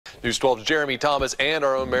News 12's Jeremy Thomas and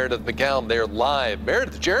our own Meredith McCown. They're live.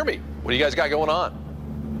 Meredith, Jeremy, what do you guys got going on?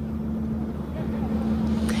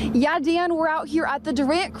 Yeah, Dan, we're out here at the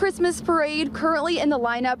Durant Christmas Parade. Currently in the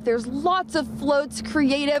lineup, there's lots of floats,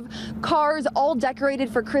 creative cars, all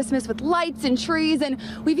decorated for Christmas with lights and trees, and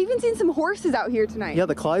we've even seen some horses out here tonight. Yeah,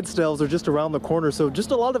 the Clydesdales are just around the corner, so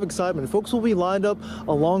just a lot of excitement. Folks will be lined up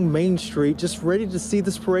along Main Street, just ready to see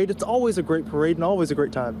this parade. It's always a great parade and always a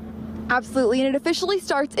great time. Absolutely, and it officially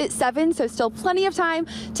starts at 7, so still plenty of time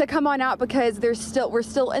to come on out because we're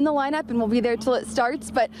still in the lineup and we'll be there till it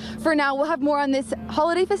starts. But for now, we'll have more on this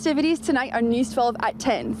holiday festivities tonight on News 12 at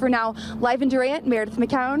 10. For now, live in Durant, Meredith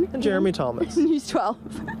McCown And Jeremy Thomas. News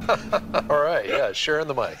 12. All right, yeah, sharing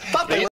the mic.